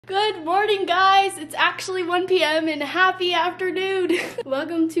Good morning, guys. It's actually 1 p.m. and happy afternoon.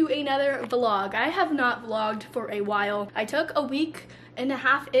 Welcome to another vlog. I have not vlogged for a while. I took a week and a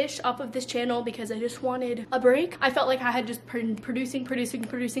half-ish off of this channel because I just wanted a break. I felt like I had just been producing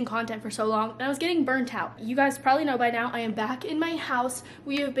content for so long and I was getting burnt out. You guys probably know by now I am back in my house.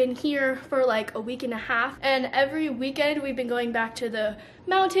 We have been here for like a week and a half, and every weekend we've been going back to the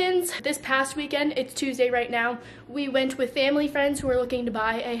mountains. This past weekend, it's Tuesday right now, we went with family friends who were looking to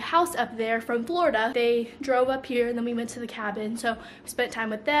buy a house up there from Florida. They drove up here and then we went to the cabin, so we spent time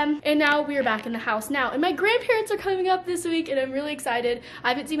with them, and now we are back in the house now. And my grandparents are coming up this week and I'm really excited. I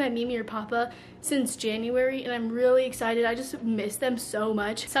haven't seen my Mimi or Papa since January and I'm really excited. I just miss them so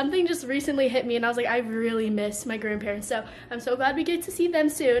much. Something just recently hit me and I was like, I really miss my grandparents, so I'm so glad we get to see them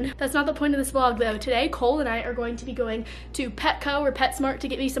soon. That's not the point of this vlog though. Today, Cole and I are going to be going to Petco or PetSmart to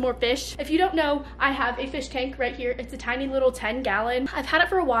get me some more fish. If you don't know, I have a fish tank right here. It's a tiny little 10-gallon. I've had it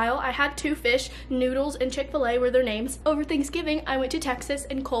for a while. I had 2 fish, Noodles and Chick-fil-A were their names. Over Thanksgiving, I went to Texas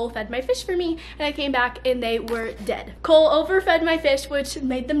and Cole fed my fish for me and I came back and they were dead. Cole overfed my fish, which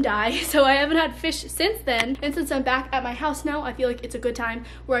made them die, so I haven't had fish since then. And since I'm back at my house now, I feel like it's a good time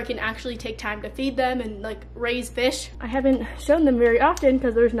where I can actually take time to feed them and like raise fish. I haven't shown them very often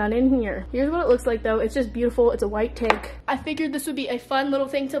because there's none in here. Here's what it looks like though. It's just beautiful. It's a white tank. I figured this would be a fun little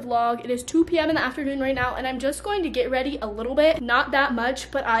thing to vlog. It is 2 p.m. in the afternoon right now and I'm just going to get ready a little bit. Not that much,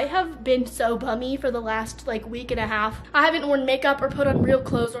 but I have been so bummy for the last like week and a half. I haven't worn makeup or put on real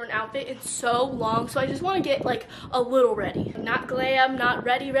clothes or an outfit in so long, so I just want to get like a little ready. Not glam, not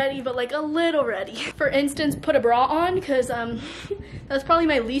ready, but like a little ready. For instance, put a bra on because that's probably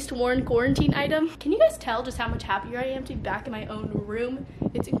my least worn quarantine item. Can you guys tell just how much happier I am to be back in my own room?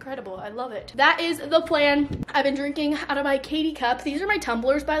 It's incredible. I love it. That is the plan. I've been drinking out of my Caiti cup. These are my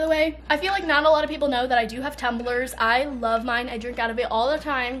tumblers, by the way. I feel like not a lot of people know that I do have tumblers. I love mine. I drink out of it all the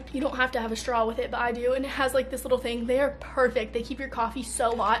time. You don't have to have a straw with it, but I do. And it has like this little thing. They are perfect. They keep your coffee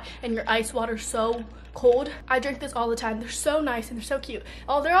so hot and your ice water so cold. I drink this all the time. They're so nice and they're so cute.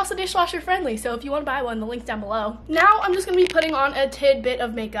 Oh, they're also dishwasher friendly, so if you want to buy one, the link's down below. Now I'm just gonna be putting on a tidbit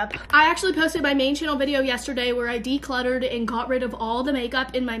of makeup. I actually posted my main channel video yesterday where I decluttered and got rid of all the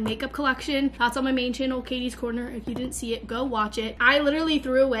makeup in my makeup collection. That's on my main channel, Katie's Corner. If you didn't see it, go watch it. I literally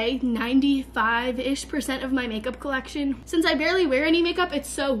threw away 95-ish% of my makeup collection. Since I barely wear any makeup, it's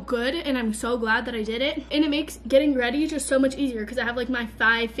so good and I'm so glad that I did it. And it makes getting ready just so much easier because I have like my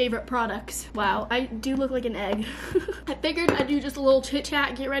 5 favorite products. Wow, I do look like an egg. I figured I'd do just a little chit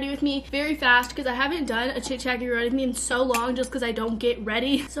chat, get ready with me very fast because I haven't done a chit chat, get ready with me in so long just because I don't get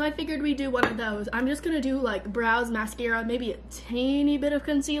ready. So I figured we'd do one of those. I'm just gonna do like brows, mascara, maybe a teeny bit of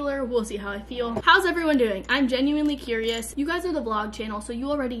concealer. We'll see how I feel. How's everyone doing? I'm genuinely curious. You guys are the vlog channel, so you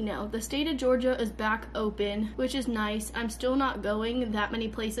already know. The state of Georgia is back open, which is nice. I'm still not going that many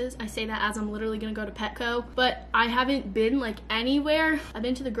places. I say that as I'm literally gonna go to Petco, but I haven't been like anywhere. I've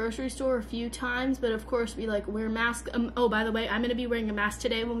been to the grocery store a few times, but of course we like wear masks. Oh, by the way, I'm gonna be wearing a mask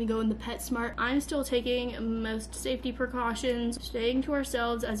today when we go in the PetSmart. I'm still taking most safety precautions, staying to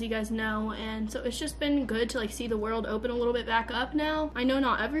ourselves, as you guys know, and so it's just been good to like see the world open a little bit back up now. I know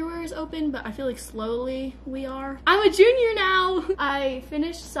not everywhere is open, but I feel like slowly we are. I'm a junior now. I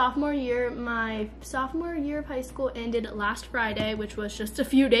finished sophomore year. My sophomore year of high school ended last Friday, which was just a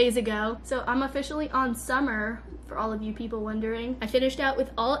few days ago, so I'm officially on summer. For all of you people wondering, I finished out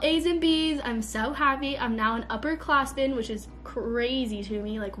with all A's and B's. I'm so happy. I'm now an upperclassman, which is crazy to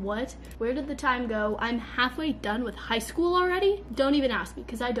me. Like, what? Where did the time go? I'm halfway done with high school already? Don't even ask me,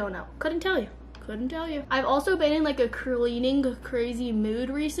 because I don't know. Couldn't tell you. Couldn't tell you. I've also been in like a cleaning crazy mood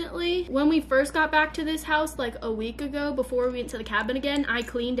recently. When we first got back to this house like a week ago, before we went to the cabin again, I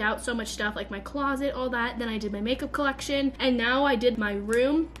cleaned out so much stuff, like my closet, all that. Then I did my makeup collection, and now I did my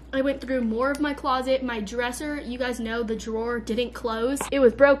room. I went through more of my closet. My dresser, you guys know the drawer didn't close. It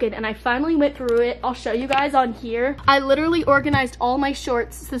was broken and I finally went through it. I'll show you guys on here. I literally organized all my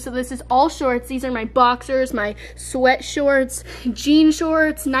shorts. So this is all shorts. These are my boxers, my sweat shorts, jean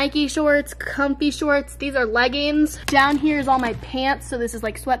shorts, Nike shorts, comfy shorts. These are leggings. Down here is all my pants. So this is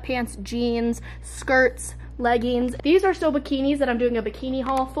like sweatpants, jeans, skirts, leggings. These are still bikinis that I'm doing a bikini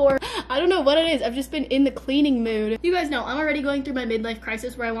haul for. I don't know what it is. I've just been in the cleaning mood. You guys know I'm already going through my midlife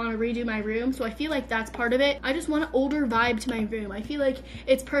crisis where I want to redo my room, so I feel like that's part of it. I just want an older vibe to my room. I feel like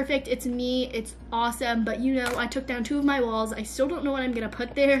it's perfect, it's me, it's awesome, but you know, I took down 2 of my walls. I still don't know what I'm gonna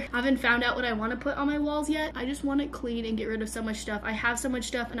put there. I haven't found out what I want to put on my walls yet. I just want it clean and get rid of so much stuff. I have so much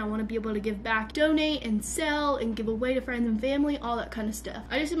stuff and I want to be able to give back, donate and sell and give away to friends and family, all that kind of stuff.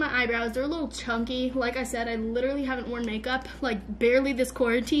 I just did my eyebrows. They're a little chunky. Like I said, said, I literally haven't worn makeup, like barely this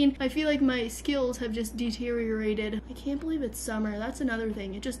quarantine. I feel like my skills have just deteriorated. I can't believe it's summer. That's another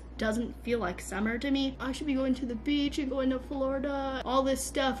thing. It just doesn't feel like summer to me. I should be going to the beach and going to Florida, all this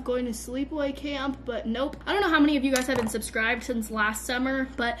stuff, going to sleepaway camp, but nope. I don't know how many of you guys have been subscribed since last summer,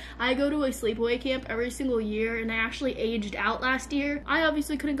 but I go to a sleepaway camp every single year, and I actually aged out last year. I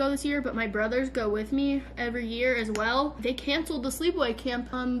obviously couldn't go this year, but my brothers go with me every year as well. They canceled the sleepaway camp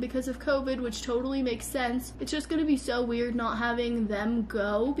because of COVID, which totally makes sense. It's just gonna be so weird not having them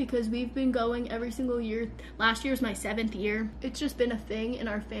go because we've been going every single year. Last year was my 7th year. It's just been a thing in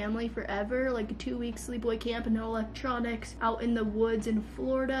our family forever, like a 2-week sleepaway camp and no electronics out in the woods in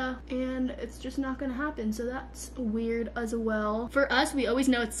Florida, and it's just not gonna happen, so that's weird as well. For us, we always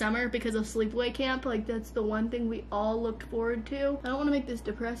know it's summer because of sleepaway camp. Like, that's the one thing we all looked forward to. I don't want to make this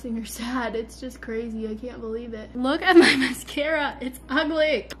depressing or sad. It's just crazy. I can't believe it. Look at my mascara. It's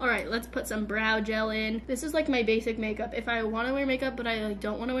ugly. All right, let's put some brow gel in. This is like my basic makeup. If I want to wear makeup but I like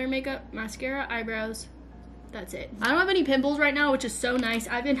don't want to wear makeup, mascara, eyebrows, that's it. I don't have any pimples right now, which is so nice.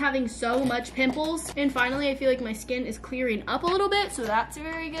 I've been having so much pimples, and finally I feel like my skin is clearing up a little bit, so that's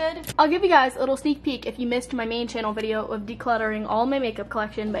very good. I'll give you guys a little sneak peek if you missed my main channel video of decluttering all my makeup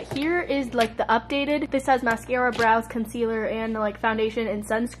collection, but here is like the updated. This has mascara, brows, concealer, and like foundation and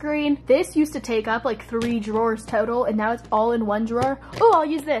sunscreen. This used to take up like 3 drawers total, and now it's all in 1 drawer. Oh, I'll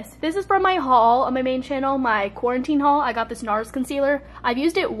use this. This is from my haul on my main channel, my quarantine haul. I got this NARS concealer. I've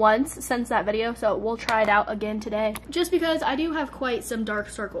used it once since that video, so we'll try it out again today, just because I do have quite some dark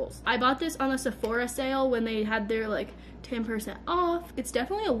circles. I bought this on a Sephora sale when they had their like 10% off. It's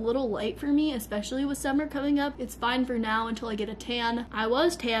definitely a little light for me, especially with summer coming up. It's fine for now until I get a tan. I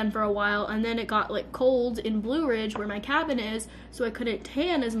was tan for a while, and then it got like cold in Blue Ridge where my cabin is, so I couldn't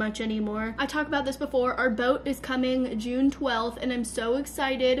tan as much anymore. I talked about this before. Our boat is coming June 12th, and I'm so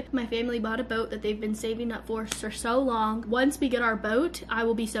excited. My family bought a boat that they've been saving up for so long. Once we get our boat, I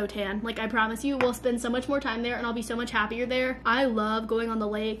will be so tan. Like, I promise you, we'll spend so much more time there, and I'll be so much happier there. I love going on the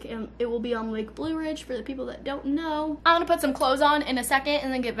lake, and it will be on Lake Blue Ridge for the people that don't know. I'm gonna put some clothes on in a second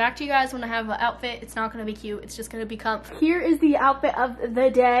and then get back to you guys when I have an outfit. It's not gonna be cute, it's just gonna be comfy. Here is the outfit of the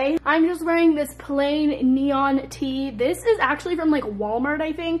day. I'm just wearing this plain neon tee. This is actually from like Walmart,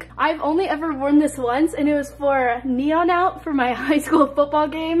 I think. I've only ever worn this once, and it was for neon out for my high school football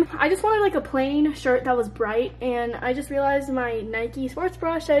game. I just wanted like a plain shirt that was bright, and I just realized my Nike sports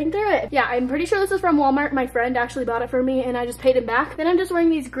bra shedding through it. Yeah, I'm pretty sure this is from Walmart. My friend actually bought it for me, and I just paid him back. Then I'm just wearing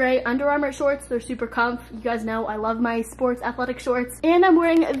these gray Under Armour shorts. They're super comfy. You guys know I love my sports athletic shorts, and I'm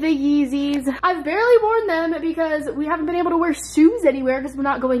wearing the Yeezys. I've barely worn them because we haven't been able to wear shoes anywhere because we're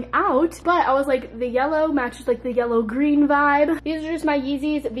not going out, but I was like, the yellow matches like the yellow green vibe. These are just my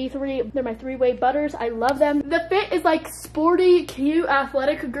Yeezys V3. They're my 3-way butters. I love them. The fit is like sporty, cute,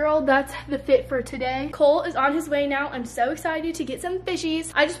 athletic girl. That's the fit for today. Cole is on his way now. I'm so excited to get some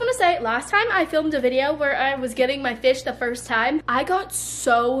fishies. I just want to say, last time I filmed a video where I was getting my fish the first time, I got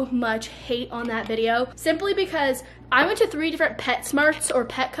so much hate on that video simply because I went to 3 different PetSmarts or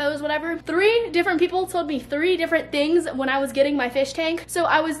Petcos, whatever. 3 different people told me 3 different things when I was getting my fish tank. So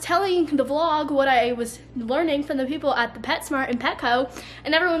I was telling the vlog what I was learning from the people at the PetSmart and Petco,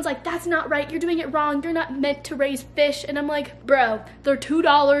 and everyone's like, that's not right, you're doing it wrong, you're not meant to raise fish. And I'm like, bro, they're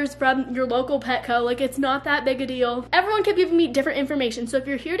 $2 from your local Petco, like it's not that big a deal. Everyone kept giving me different information, so if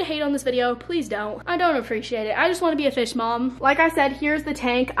you're here to hate on this video, please don't. I don't appreciate it. I just want to be a fish mom. Like I said, here's the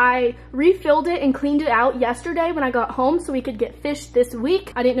tank. I refilled it and cleaned it out yesterday when I got home so we could get fish this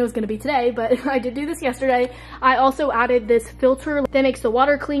week. I didn't know it was gonna be today, but I did do this yesterday. I also added this filter that makes the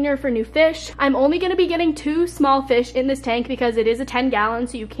water cleaner for new fish. I'm only gonna be getting 2 small fish in this tank because it is a 10-gallon,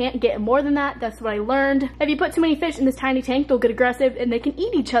 so you can't get more than that. That's what I learned. If you put too many fish in this tiny tank, they'll get aggressive and they can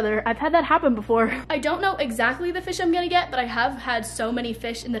eat each other. I've had that happen before. I don't know exactly the fish I'm gonna get, but I have had so many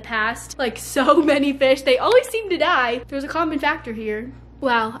fish in the past, like so many fish. They always seem to die. There's a common factor here.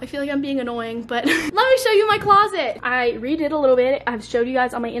 Wow, I feel like I'm being annoying, but let me show you my closet. I redid a little bit. I've showed you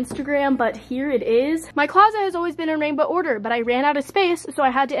guys on my Instagram, but here it is. My closet has always been in rainbow order, but I ran out of space, so I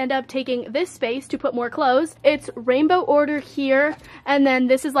had to end up taking this space to put more clothes. It's rainbow order here, and then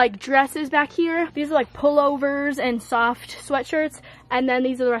this is like dresses back here. These are like pullovers and soft sweatshirts. And then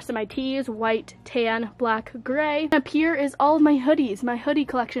these are the rest of my tees, white, tan, black, gray. Up here is all of my hoodies, my hoodie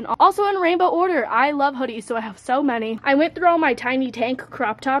collection. Also in rainbow order. I love hoodies, so I have so many. I went through all my tiny tank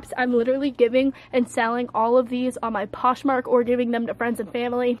crop tops. I'm literally giving and selling all of these on my Poshmark or giving them to friends and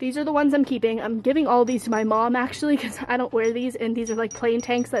family. These are the ones I'm keeping. I'm giving all these to my mom actually because I don't wear these, and these are like plain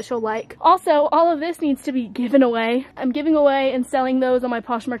tanks that she'll like. Also, all of this needs to be given away. I'm giving away and selling those on my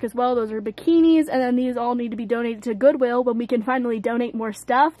Poshmark as well. Those are bikinis, and then these all need to be donated to Goodwill when we can finally donate more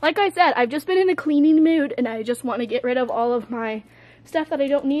stuff. Like I said, I've just been in a cleaning mood and I just want to get rid of all of my stuff that I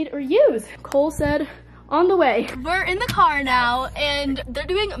don't need or use. Cole said, on the way. We're in the car now and they're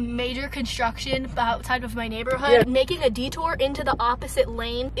doing major construction outside of my neighborhood, making a detour into the opposite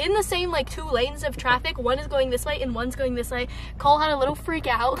lane in the same like 2 lanes of traffic. One is going this way and one's going this way. Cole had a little freak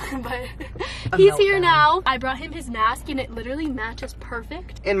out, but he's here now. I brought him his mask and it literally matches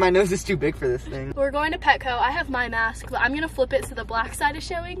perfect. And my nose is too big for this thing. We're going to Pkwy. I have my mask, but I'm gonna flip it so the black side is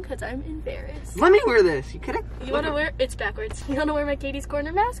showing because I'm embarrassed. Let me wear this. You kidding? You wanna wear, it's backwards. You wanna wear my Katie's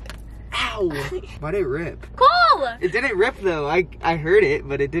Corner mask? Ow! Why'd it rip? Cole! It didn't rip though. I heard it,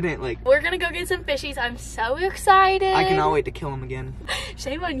 but it didn't like. We're gonna go get some fishies. I'm so excited. I cannot wait to kill him again.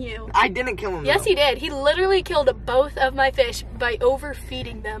 Shame on you. I didn't kill him. Yes, though. he did. He literally killed both of my fish by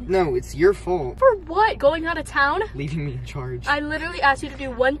overfeeding them. No, it's your fault. For what? Going out of town? Leaving me in charge. I literally asked you to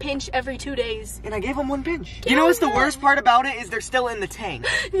do 1 pinch every 2 days. And I gave him 1 pinch. Yeah, You know what's the worst part about it is they're still in the tank.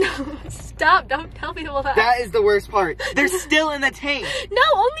 No, stop. Don't tell people that. That is the worst part. They're still in the tank. No,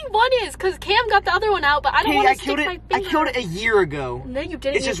 only one is because Cam got the other one out, but I don't want to stick my finger. I killed it a year ago. No, you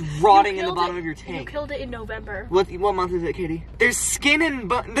didn't. It's just rotting in the bottom of your tank. You killed it in November. What month is it, Katie? There's skin and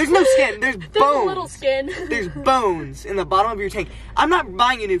there's no skin. There's bones. There's a little skin. There's bones in the bottom of your tank. I'm not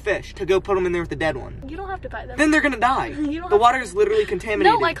buying you new fish to go put them in there with the dead one. You don't have to buy them. Then they're gonna die. The water is literally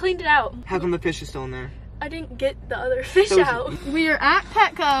contaminated. No, I cleaned it out. How come the fish is still in there? I didn't get the other fish out. We are at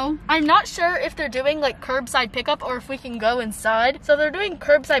Pkwy. I'm not sure if they're doing like curbside pickup or if we can go inside. So they're doing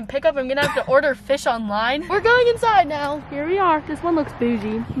curbside pickup. I'm gonna have to order fish online. We're going inside now. Here we are. This one looks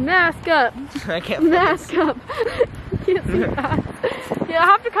bougie. Mask up. I can't. Mask up. You can't see your eyes. Yeah, I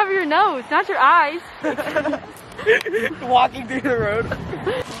have to cover your nose, not your eyes. Walking through the road.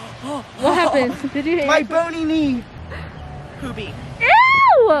 What happened? Did you hear my bony knee? Poopy.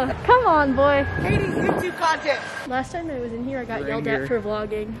 Ew! Come on, boy. Katie's YouTube content. Last time I was in here, I got yelled at for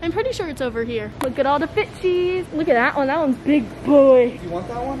vlogging. I'm pretty sure it's over here. Look at all the fishies. Look at that one. That one's big, boy. You want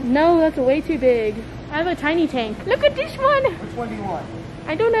that one? No, that's way too big. I have a tiny tank. Look at this one. Which one do you want?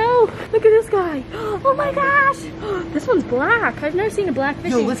 I don't know. Look at this guy. Oh my gosh. This one's black. I've never seen a black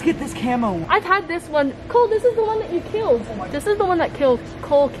fish. Yo, let's get this camo. I've had this one. Cole, this is the one that you killed. This is the one that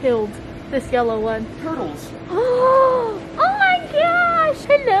Cole killed. This yellow one. Turtles. Oh my gosh.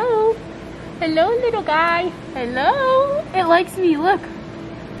 Hello. Hello, little guy. Hello. It likes me. Look.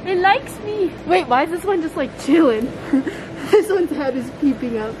 It likes me. Wait, why is this one just like chilling? This one's head is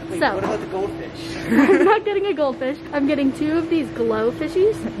peeping up. Wait, so, what about the goldfish? I'm not getting a goldfish. I'm getting 2 of these glow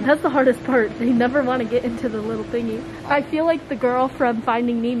fishies. That's the hardest part. They never want to get into the little thingy. I feel like the girl from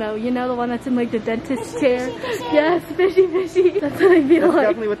Finding Nemo. You know, the one that's in like the dentist chair? Yes, fishy. That's what I feel That's like.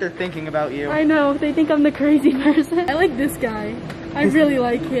 definitely what they're thinking about you. I know. They think I'm the crazy person. I like this guy. I really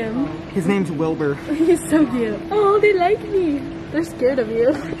like him. His name's Wilbur. He's so cute. Oh, they like me. They're scared of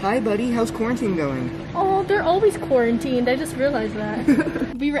you. Hi, buddy. How's quarantine going? Oh, they're always quarantined. I just realized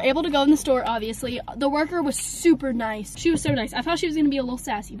that. We were able to go in the store, obviously. The worker was super nice. She was so nice. I thought she was going to be a little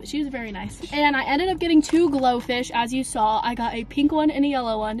sassy, but she was very nice. And I ended up getting 2 glowfish, as you saw. I got a pink one and a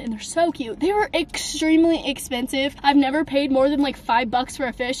yellow one, and they're so cute. They were extremely expensive. I've never paid more than like $5 for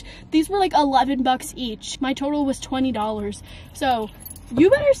a fish. These were like 11 bucks each. My total was $20. So you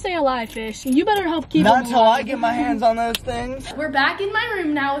better stay alive, fish. You better help keep them alive. Not until I get my hands on those things. We're back in my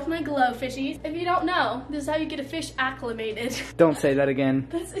room now with my glow fishies. If you don't know, this is how you get a fish acclimated. Don't say that again.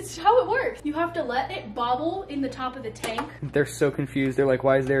 It's how it works. You have to let it bobble in the top of the tank. They're so confused. They're like,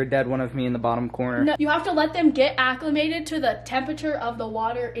 why is there a dead one of me in the bottom corner? No, you have to let them get acclimated to the temperature of the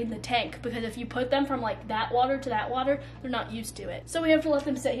water in the tank, because if you put them from like that water to that water, they're not used to it. So we have to let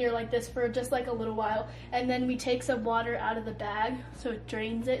them sit here like this for just like a little while, and then we take some water out of the bag so it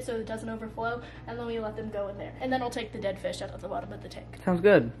drains it so it doesn't overflow, and then we let them go in there. And then I'll take the dead fish out of the bottom of the tank. Sounds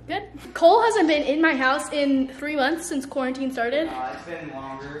good. Good. Cole hasn't been in my house in 3 months since quarantine started. It's been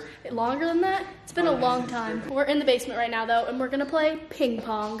longer. Longer than that? It's been a long time. We're in the basement right now though, and we're gonna play ping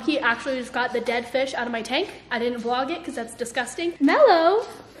pong. He actually just got the dead fish out of my tank. I didn't vlog it because that's disgusting. Mello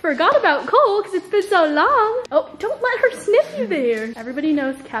forgot about Cole because it's been so long. Oh, don't let her sniff you there. Everybody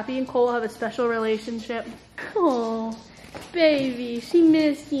knows Cappy and Cole have a special relationship. Oh, baby, she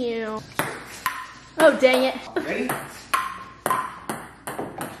missed you. Oh, dang it. Ready?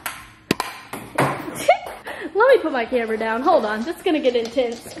 Let me put my camera down. Hold on, this is gonna get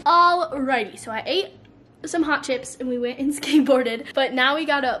intense. Alrighty, so I ate some hot chips and we went and skateboarded. But now we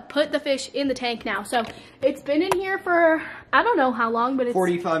gotta put the fish in the tank now. So it's been in here for, I don't know how long, but it's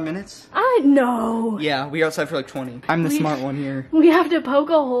 45 minutes? I know. Yeah, we were outside for like 20. I'm the smart one here. We have to poke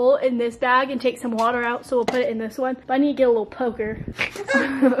a hole in this bag and take some water out, so we'll put it in this one. But I need to get a little poker.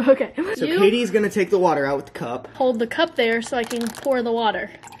 Okay. So Katie's gonna take the water out with the cup. Hold the cup there so I can pour the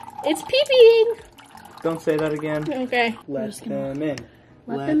water. It's pee-peeing. Don't say that again. Okay. Let them in.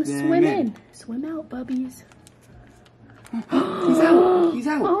 Let them swim in. Swim out, bubbies. He's out. He's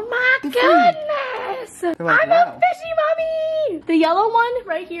out. Oh my goodness. Like, I'm wow. a fishy mommy. The yellow one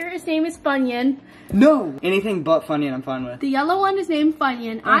right here, his name is Funyun. No. Anything but Funyun I'm fine with. The yellow one is named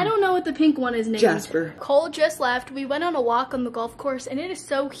Funyun. I don't know what the pink one is named. Jasper. Cole just left. We went on a walk on the golf course and it is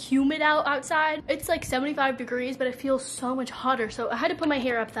so humid outside. It's like 75 degrees, but it feels so much hotter. So I had to put my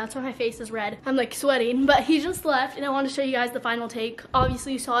hair up. That's why my face is red. I'm like sweating, but he just left and I want to show you guys the final take.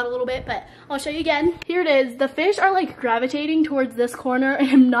 Obviously you saw it a little bit, but I'll show you again. Here it is. The fish are like gravitating towards this corner and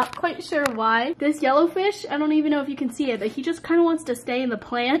I'm not quite sure why. This yellow fish, I don't even know if you can see it, but he just kind of wants to stay in the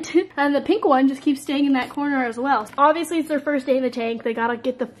plant. And the pink one just keeps staying in that corner as well. Obviously it's their first day in the tank. They gotta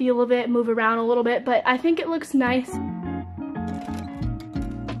get the feel of it, move around a little bit, but I think it looks nice.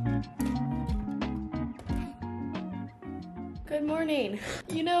 Good morning.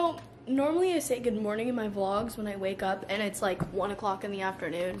 You know, normally I say good morning in my vlogs when I wake up and it's like 1 o'clock in the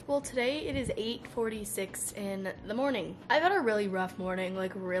afternoon. Well, today it is 8:46 in the morning. I've had a really rough morning,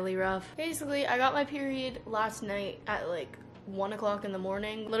 like really rough. Basically, I got my period last night at like 1 o'clock in the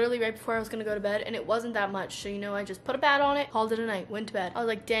morning, literally right before I was gonna go to bed, and it wasn't that much. So, you know, I just put a pad on it, called it a night, went to bed. I was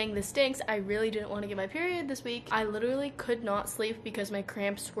like, dang, this stinks. I really didn't want to get my period this week. I literally could not sleep because my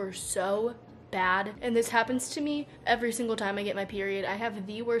cramps were so bad, and this happens to me every single time I get my period. I have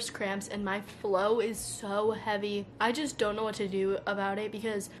the worst cramps and my flow is so heavy. I just don't know what to do about it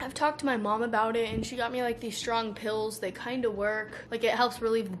because I've talked to my mom about it and she got me like these strong pills. They kind of work, like it helps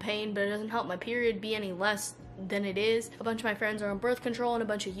relieve the pain, but it doesn't help my period be any less than it is. A bunch of my friends are on birth control and a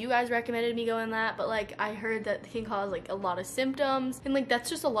bunch of you guys recommended me going that, but like I heard that it can cause like a lot of symptoms and like that's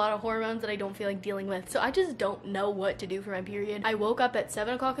just a lot of hormones that I don't feel like dealing with. So I just don't know what to do for my period. I woke up at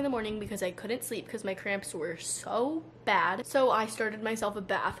 7 o'clock in the morning because I couldn't sleep because my cramps were so bad. So I started myself a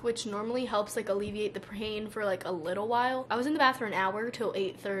bath, which normally helps like alleviate the pain for like a little while. I was in the bath for an hour till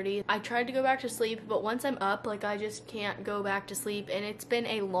 8:30. I tried to go back to sleep, but once I'm up, like I just can't go back to sleep, and it's been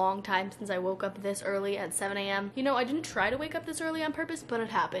a long time since I woke up this early at 7 a.m. You know, I didn't try to wake up this early on purpose, but it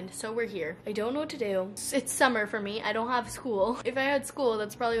happened, so we're here. I don't know what to do. It's summer for me. I don't have school. If I had school,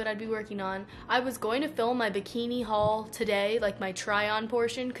 that's probably what I'd be working on. I was going to film my bikini haul today, like my try-on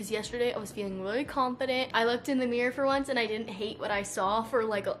portion, because yesterday I was feeling really confident. I looked in the mirror for once and I didn't hate what I saw for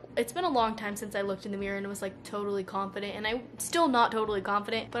like it's been a long time since I looked in the mirror and was like totally confident, and I'm still not totally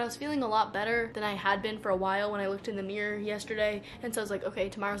confident, but I was feeling a lot better than I had been for a while when I looked in the mirror yesterday. And so I was like, okay,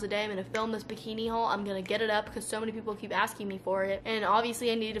 tomorrow's the day I'm gonna film this bikini haul. I'm gonna get it up because so many people keep asking me for it, and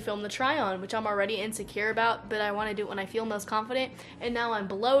obviously I need to film the try-on, which I'm already insecure about, but I want to do it when I feel most confident. And now I'm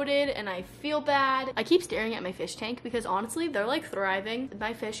bloated and I feel bad. I keep staring at my fish tank because honestly they're like thriving.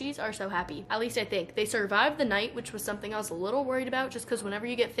 My fishies are so happy, at least I think. They survived the night, which was something I was a little worried about, just because whenever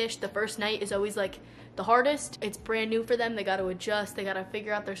you get fish, the first night is always like the hardest. It's brand new for them. They got to adjust. They got to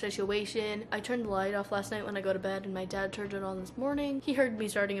figure out their situation. I turned the light off last night when I go to bed, and my dad turned it on this morning. He heard me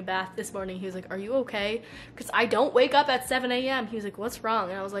starting a bath this morning. He was like, are you okay? Because I don't wake up at 7 a.m. He was like, what's wrong?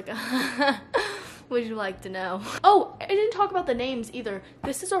 And I was like, would you like to know? Oh, I didn't talk about the names either.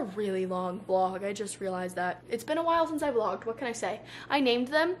 This is a really long vlog. I just realized that. It's been a while since I vlogged. What can I say? I named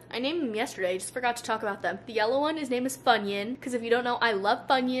them yesterday. I just forgot to talk about them. The yellow one, his name is Funyun, because if you don't know, I love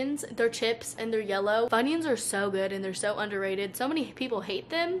Funyuns. They're chips and they're yellow. Funyuns are so good and they're so underrated. So many people hate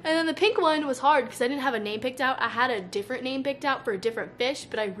them. And then the pink one was hard because I didn't have a name picked out. I had a different name picked out for a different fish,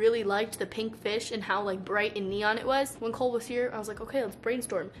 but I really liked the pink fish and how like bright and neon it was. When Cole was here, I was like, okay, let's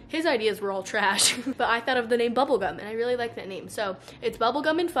brainstorm. His ideas were all trash, but I thought of the name Bubblegum and I really like that name. So it's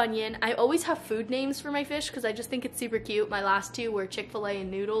Bubblegum and Funyun. I always have food names for my fish because I just think it's super cute. My last two were Chick-fil-A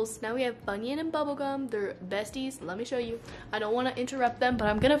and Noodles. Now we have Funyun and Bubblegum. They're besties. Let me show you. I don't want to interrupt them, but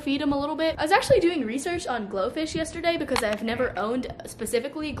I'm gonna feed them a little bit. I was actually doing research on glowfish yesterday because I've never owned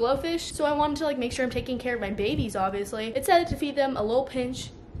specifically glowfish, so I wanted to like make sure I'm taking care of my babies. Obviously it said to feed them a little pinch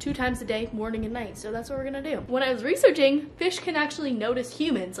 2 times a day, morning and night, so that's what we're gonna do. When I was researching, fish can actually notice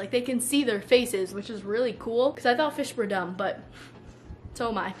humans, like they can see their faces, which is really cool because I thought fish were dumb, but so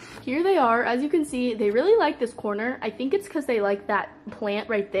am I. Here they are. As you can see, they really like this corner. I think it's because they like that plant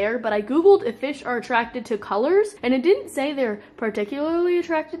right there, but I googled if fish are attracted to colors, and it didn't say they're particularly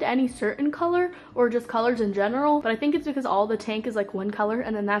attracted to any certain color or just colors in general, but I think it's because all the tank is like one color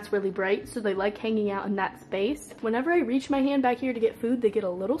and then that's really bright, so they like hanging out in that space. Whenever I reach my hand back here to get food, they get a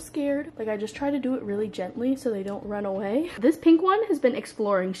little scared. Like, I just try to do it really gently so they don't run away. This pink one has been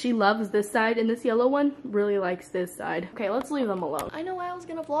exploring. She loves this side, and this yellow one really likes this side. Okay, let's leave them alone. I know I was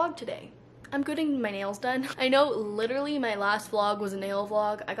gonna vlog today. I'm getting my nails done. I know literally my last vlog was a nail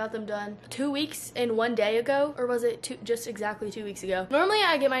vlog. I got them done 2 weeks and 1 day ago, or was it just exactly 2 weeks ago? Normally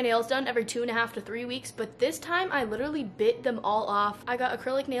I get my nails done every 2.5 to 3 weeks, but this time I literally bit them all off. I got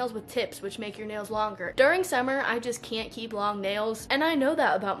acrylic nails with tips, which make your nails longer. During summer, I just can't keep long nails, and I know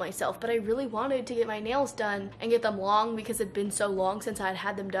that about myself, but I really wanted to get my nails done and get them long because it'd been so long since I'd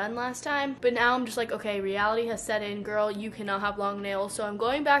had them done last time. But now I'm just like, okay, reality has set in, girl, you cannot have long nails. So I'm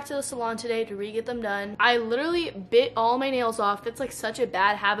going back to the salon today to re-get them done. I literally bit all my nails off. That's like such a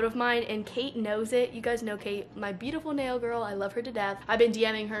bad habit of mine, and Kate knows it. You guys know Kate, my beautiful nail girl. I love her to death. I've been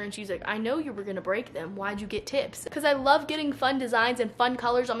DMing her and she's like, I know you were gonna break them. Why'd you get tips? Because I love getting fun designs and fun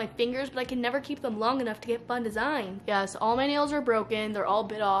colors on my fingers, but I can never keep them long enough to get fun design. Yes, all my nails are broken. They're all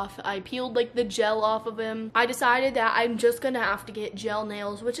bit off. I peeled like the gel off of them. I decided that I'm just gonna have to get gel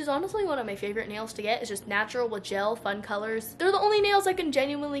nails, which is honestly one of my favorite nails to get. It's just natural with gel, fun colors. They're the only nails I can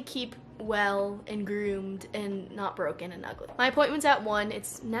genuinely keep well and groomed and not broken and ugly. My appointment's at 1.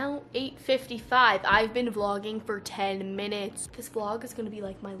 It's now 8:55. I've been vlogging for 10 minutes. This vlog is gonna be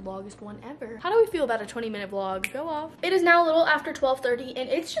like my longest one ever. How do we feel about a 20-minute vlog? Go off. It is now a little after 12:30 and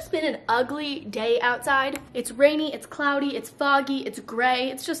it's just been an ugly day outside. It's rainy, it's cloudy, it's foggy, it's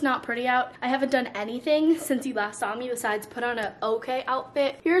gray. It's just not pretty out. I haven't done anything since you last saw me besides put on a okay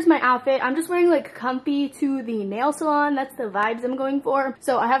outfit. Here's my outfit. I'm just wearing like comfy to the nail salon. That's the vibes I'm going for.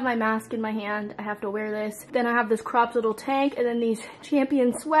 So I have my mask in my hand. I have to wear this. Then I have this cropped little tank, and then these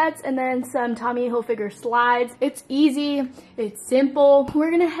Champion sweats, and then some Tommy Hilfiger slides. It's easy. It's simple.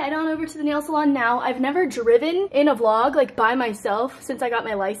 We're gonna head on over to the nail salon now. I've never driven in a vlog like by myself since I got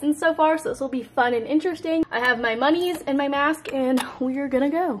my license so far, so this will be fun and interesting. I have my monies and my mask, and we're gonna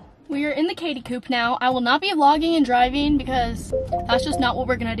go. We are in the Caiti coupe now. I will not be vlogging and driving because that's just not what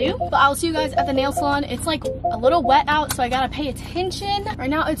we're gonna do. But I'll see you guys at the nail salon. It's like a little wet out, so I gotta pay attention. Right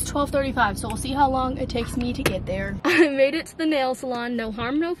now it's 12:35, so we'll see how long it takes me to get there. I made it to the nail salon. No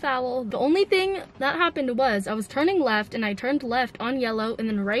harm, no foul. The only thing that happened was I was turning left and I turned left on yellow, and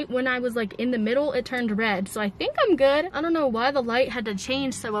then right when I was like in the middle, it turned red. So I think I'm good. I don't know why the light had to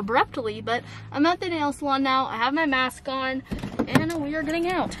change so abruptly, but I'm at the nail salon now. I have my mask on and we are getting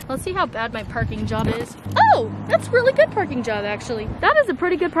out. Let's see how bad my parking job is. Oh, that's a really good parking job actually. That is a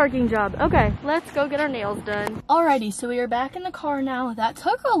pretty good parking job. Okay, let's go get our nails done. Alrighty, so we are back in the car now. That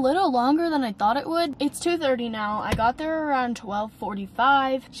took a little longer than I thought it would. It's 2:30 now. I got there around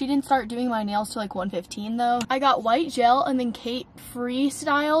 12:45. She didn't start doing my nails till like 1:15 though. I got white gel, and then Kate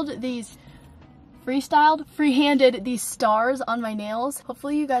freehanded these stars on my nails.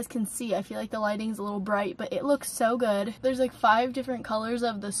 Hopefully you guys can see. I feel like the lighting's a little bright, but it looks so good. There's like 5 different colors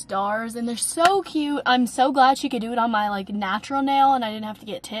of the stars and they're so cute. I'm so glad she could do it on my like natural nail and I didn't have to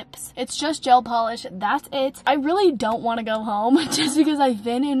get tips. It's just gel polish. That's it. I really don't want to go home just because I've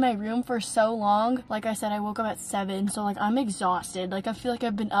been in my room for so long. Like I said, I woke up at 7, so like I'm exhausted. Like I feel like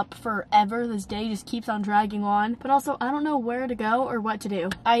I've been up forever. This day just keeps on dragging on, but also I don't know where to go or what to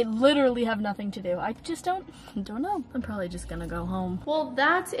do. I literally have nothing to do. I just don't know. I'm probably just gonna go home. Well,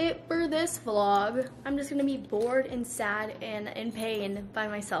 that's it for this vlog. I'm just gonna be bored and sad and in pain by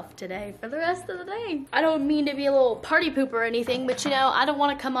myself today for the rest of the day. I don't mean to be a little party pooper or anything, but you know, I don't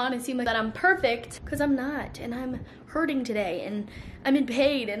want to come on and seem like that I'm perfect, because I'm not, and I'm hurting today and I'm in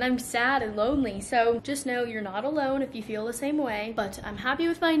pain and I'm sad and lonely. So just know you're not alone if you feel the same way. But I'm happy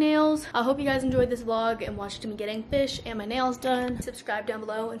with my nails. I hope you guys enjoyed this vlog and watched me getting fish and my nails done. Subscribe down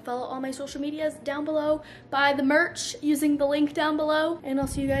below and follow all my social medias down below. Buy the merch using the link down below, and I'll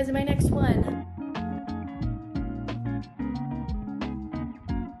see you guys in my next one.